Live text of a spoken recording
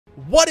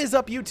What is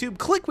up, YouTube?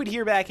 Kliquid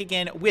here, back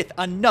again with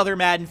another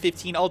Madden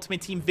 15 Ultimate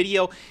Team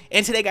video.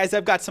 And today, guys,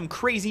 I've got some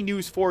crazy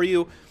news for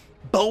you.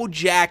 Bo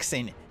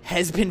Jackson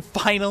has been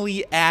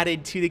finally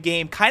added to the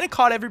game. Kind of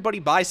caught everybody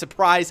by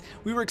surprise.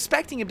 We were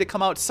expecting him to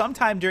come out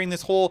sometime during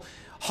this whole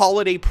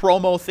holiday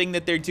promo thing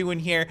that they're doing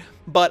here,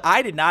 but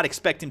I did not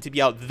expect him to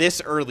be out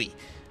this early.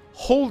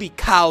 Holy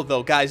cow,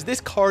 though, guys. This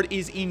card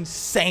is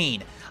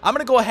insane. I'm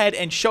going to go ahead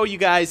and show you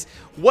guys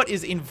what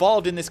is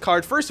involved in this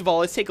card. First of all,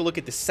 let's take a look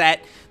at the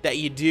set that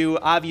you do.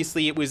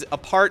 Obviously, it was a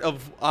part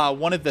of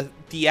one of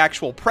the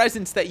actual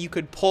presents that you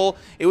could pull.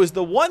 It was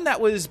the one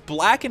that was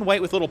black and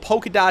white with little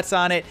polka dots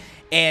on it,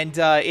 and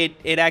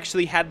it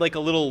actually had like a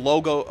little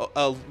logo,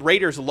 a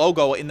Raiders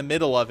logo in the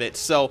middle of it.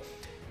 So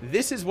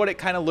this is what it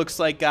kind of looks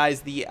like,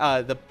 guys, the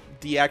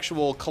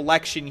actual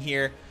collection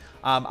here.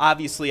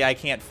 Obviously, I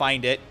can't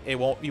find it.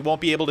 You won't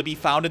be able to be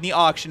found in the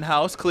auction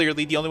house.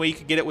 Clearly, the only way you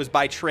could get it was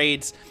by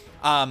trades.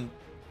 And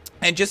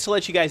just to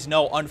let you guys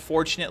know,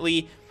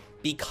 unfortunately,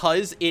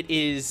 because it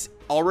is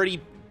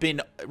already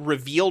been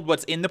revealed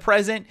what's in the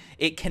present,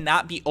 it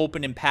cannot be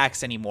opened in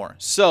packs anymore.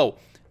 So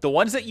the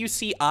ones that you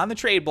see on the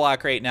trade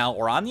block right now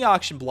or on the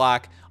auction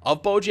block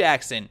of Bo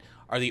Jackson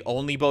are the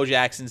only Bo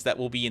Jacksons that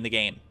will be in the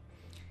game.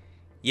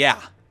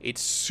 Yeah,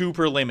 it's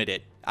super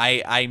limited.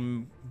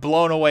 I'm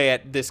blown away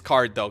at this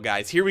card, though,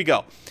 guys. Here we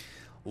go.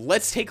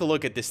 Let's take a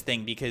look at this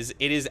thing because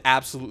it is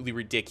absolutely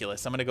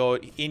ridiculous. I'm going to go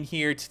in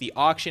here to the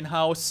auction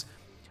house.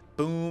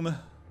 Boom.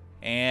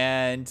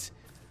 And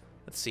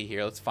let's see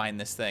here. Let's find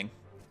this thing.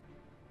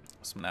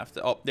 So I'm going to have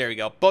to... Oh, there we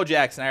go. Bo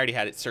Jackson. I already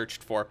had it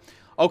searched for.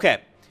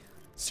 Okay.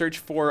 Search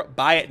for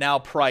buy it now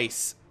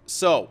price.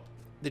 So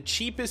the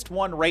cheapest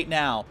one right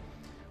now,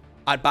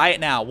 I'd buy it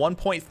now,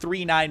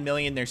 1.39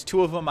 million. There's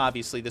two of them.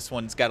 Obviously, this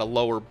one's got a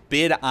lower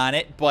bid on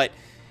it, but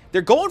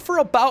they're going for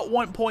about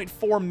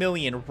 1.4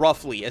 million,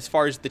 roughly, as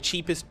far as the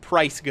cheapest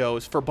price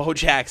goes for Bo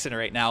Jackson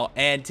right now.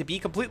 And to be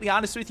completely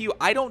honest with you,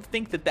 I don't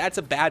think that that's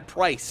a bad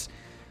price.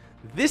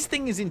 This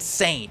thing is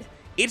insane.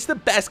 It's the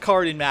best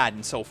card in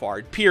Madden so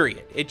far,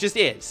 period. It just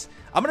is.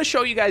 I'm going to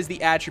show you guys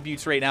the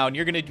attributes right now, and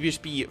you're going to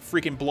just be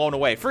freaking blown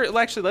away.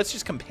 Actually, let's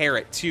just compare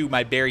it to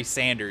my Barry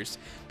Sanders,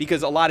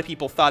 because a lot of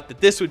people thought that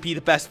this would be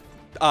the best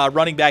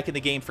running back in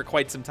the game for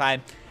quite some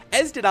time,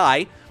 as did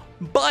I.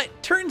 But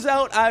turns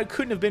out I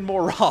couldn't have been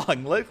more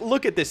wrong.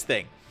 Look at this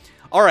thing.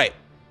 All right.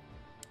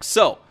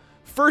 So,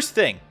 first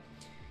thing,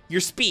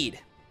 your speed.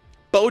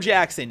 Bo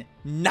Jackson,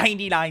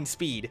 99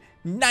 speed,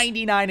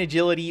 99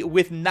 agility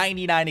with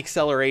 99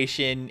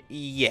 acceleration.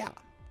 Yeah,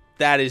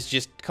 that is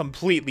just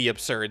completely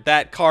absurd.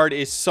 That card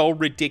is so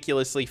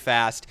ridiculously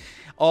fast.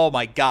 Oh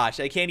my gosh,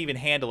 I can't even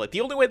handle it.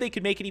 The only way they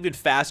could make it even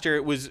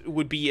faster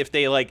would be if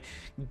they like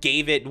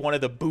gave it one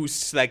of the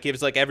boosts that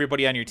gives like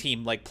everybody on your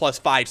team like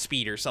 +5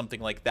 speed or something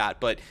like that.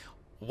 But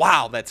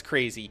wow, that's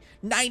crazy.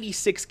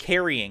 96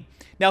 carrying.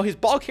 Now, his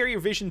ball carrier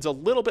vision's a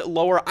little bit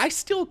lower. I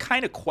still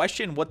kind of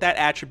question what that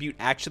attribute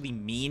actually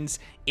means,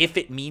 if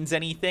it means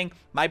anything.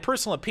 My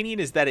personal opinion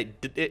is that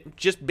it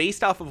just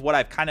based off of what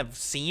I've kind of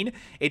seen,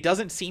 it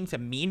doesn't seem to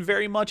mean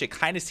very much. It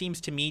kind of seems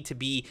to me to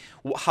be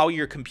how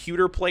your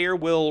computer player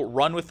will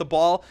run with the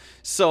ball.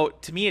 So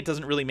to me, it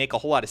doesn't really make a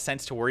whole lot of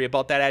sense to worry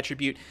about that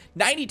attribute.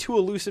 92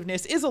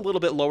 elusiveness is a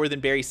little bit lower than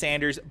Barry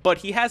Sanders, but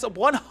he has a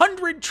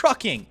 100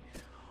 trucking.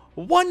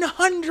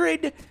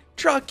 100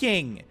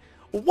 trucking.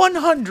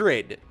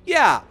 100.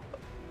 Yeah.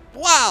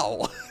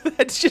 Wow.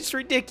 That's just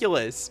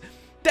ridiculous.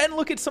 Then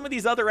look at some of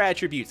these other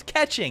attributes.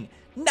 Catching.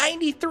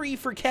 93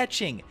 for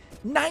catching.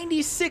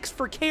 96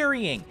 for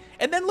carrying.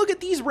 And then look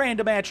at these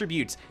random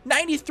attributes.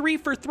 93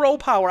 for throw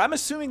power. I'm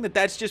assuming that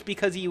that's just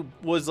because he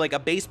was like a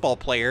baseball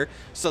player,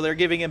 so they're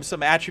giving him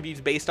some attributes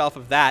based off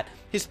of that.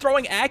 His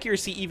throwing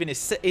accuracy even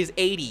is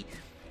 80.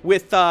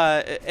 With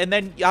and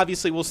then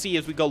obviously we'll see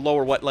as we go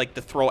lower what like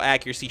the throw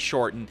accuracy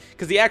shortened,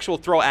 because the actual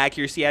throw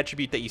accuracy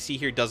attribute that you see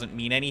here doesn't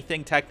mean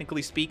anything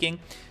technically speaking.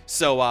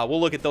 So we'll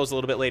look at those a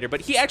little bit later.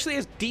 But he actually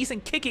has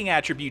decent kicking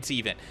attributes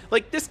even.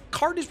 Like, this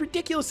card is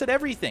ridiculous at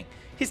everything.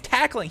 His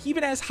tackling, he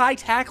even has high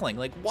tackling.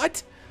 Like,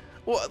 what?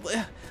 Well,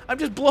 I'm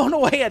just blown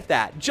away at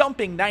that.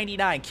 Jumping,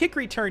 99. Kick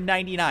return,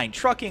 99.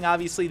 Trucking,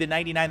 obviously the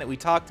 99 that we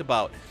talked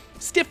about.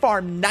 Stiff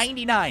arm,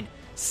 99.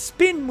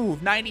 Spin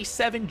move,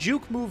 97.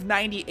 Juke move,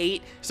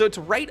 98. So it's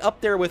right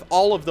up there with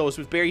all of those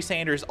with Barry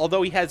Sanders,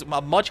 although he has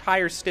a much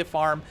higher stiff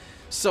arm.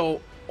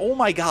 So, oh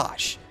my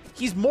gosh.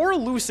 He's more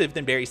elusive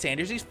than Barry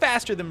Sanders. He's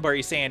faster than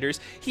Barry Sanders.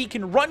 He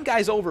can run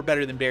guys over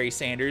better than Barry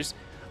Sanders.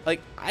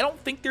 Like, I don't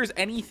think there's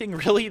anything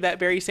really that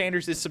Barry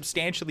Sanders is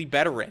substantially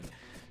better in.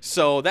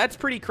 So that's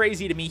pretty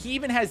crazy to me. He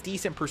even has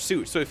decent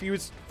pursuit. So if he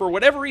was, for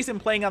whatever reason,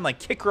 playing on like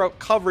kick route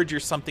coverage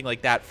or something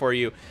like that for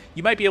you,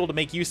 you might be able to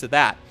make use of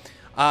that.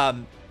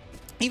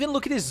 Even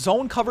look at his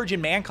zone coverage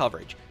and man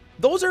coverage.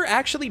 Those are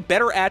actually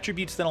better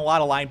attributes than a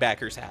lot of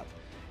linebackers have.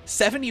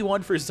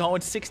 71 for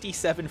zone,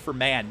 67 for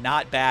man.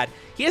 Not bad.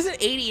 He has an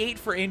 88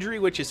 for injury,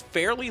 which is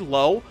fairly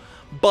low,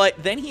 but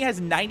then he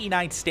has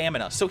 99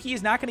 stamina, so he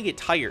is not going to get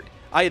tired.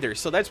 either,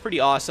 so that's pretty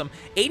awesome.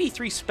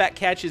 83 spec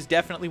catch is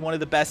definitely one of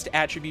the best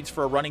attributes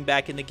for a running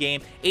back in the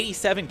game.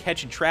 87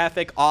 catch in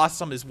traffic,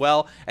 awesome as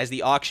well as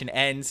the auction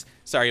ends.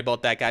 Sorry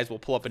about that, guys. We'll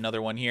pull up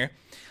another one here.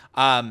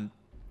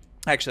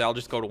 Actually, I'll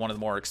just go to one of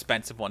the more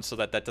expensive ones so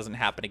that that doesn't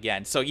happen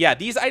again. So yeah,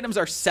 these items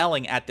are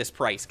selling at this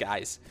price,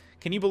 guys.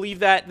 Can you believe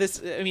that? This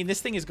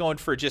thing is going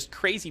for just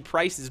crazy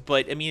prices,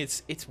 but I mean,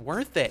 it's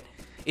worth it.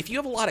 If you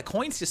have a lot of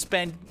coins to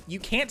spend, you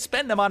can't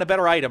spend them on a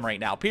better item right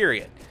now,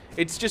 period.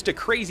 It's just a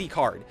crazy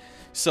card.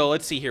 So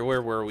let's see here.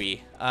 Where were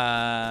we?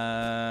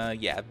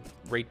 Yeah,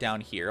 right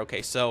down here.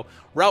 Okay, so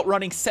route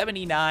running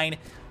 79.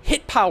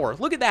 Hit power.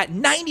 Look at that.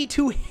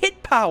 92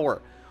 hit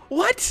power.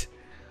 What?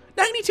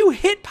 92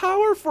 hit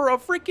power for a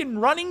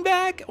freaking running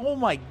back? Oh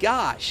my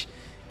gosh.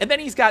 And then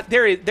he's got,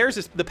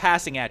 there's the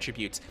passing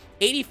attributes.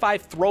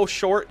 85 throw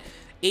short,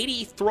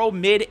 80 throw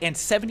mid, and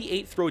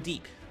 78 throw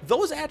deep.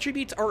 Those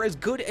attributes are as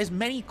good as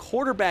many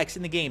quarterbacks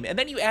in the game. And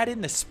then you add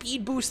in the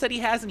speed boost that he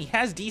has, and he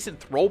has decent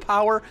throw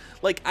power.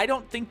 Like, I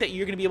don't think that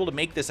you're going to be able to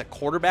make this a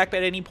quarterback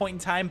at any point in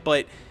time,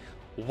 but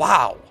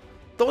wow.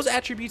 Those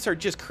attributes are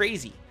just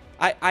crazy.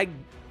 I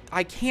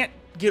can't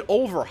get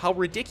over how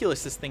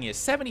ridiculous this thing is.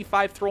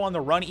 75 throw on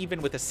the run,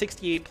 even with a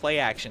 68 play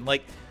action.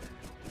 Like,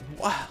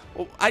 wow.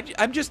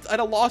 I'm just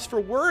at a loss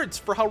for words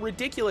for how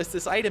ridiculous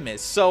this item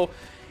is. So,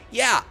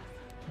 yeah,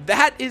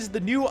 that is the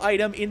new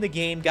item in the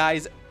game,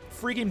 guys.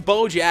 Freaking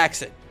Bo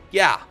Jackson.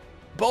 Yeah,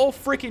 Bo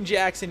freaking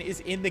Jackson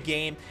is in the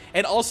game.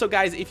 And also,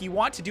 guys, if you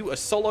want to do a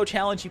solo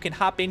challenge, you can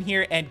hop in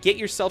here and get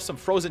yourself some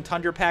Frozen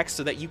Tundra packs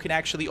so that you can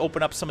actually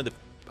open up some of the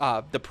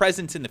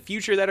presents in the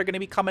future that are going to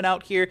be coming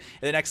out here in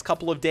the next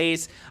couple of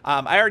days.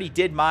 I already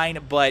did mine,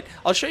 but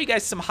I'll show you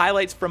guys some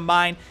highlights from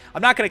mine.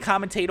 I'm not going to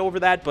commentate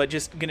over that, but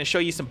just going to show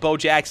you some Bo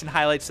Jackson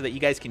highlights so that you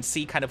guys can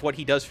see kind of what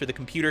he does for the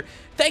computer.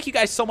 Thank you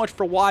guys so much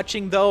for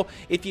watching, though.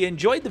 If you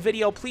enjoyed the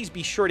video, please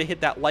be sure to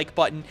hit that like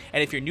button.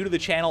 And if you're new to the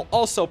channel,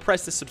 also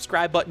press the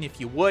subscribe button if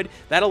you would.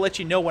 That'll let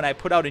you know when I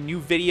put out a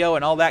new video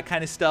and all that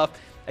kind of stuff.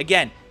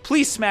 Again,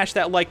 please smash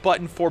that like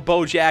button for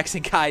Bo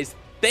Jackson, guys.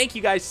 Thank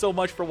you guys so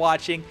much for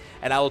watching,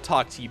 and I will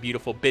talk to you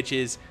beautiful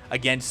bitches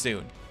again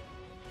soon.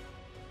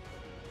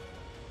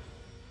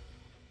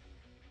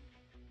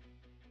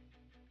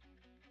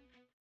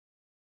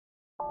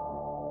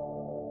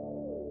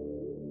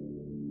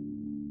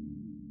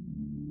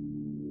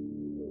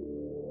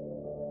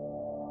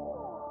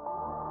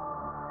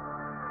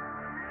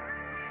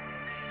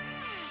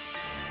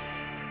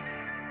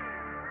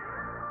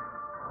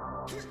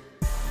 Hit.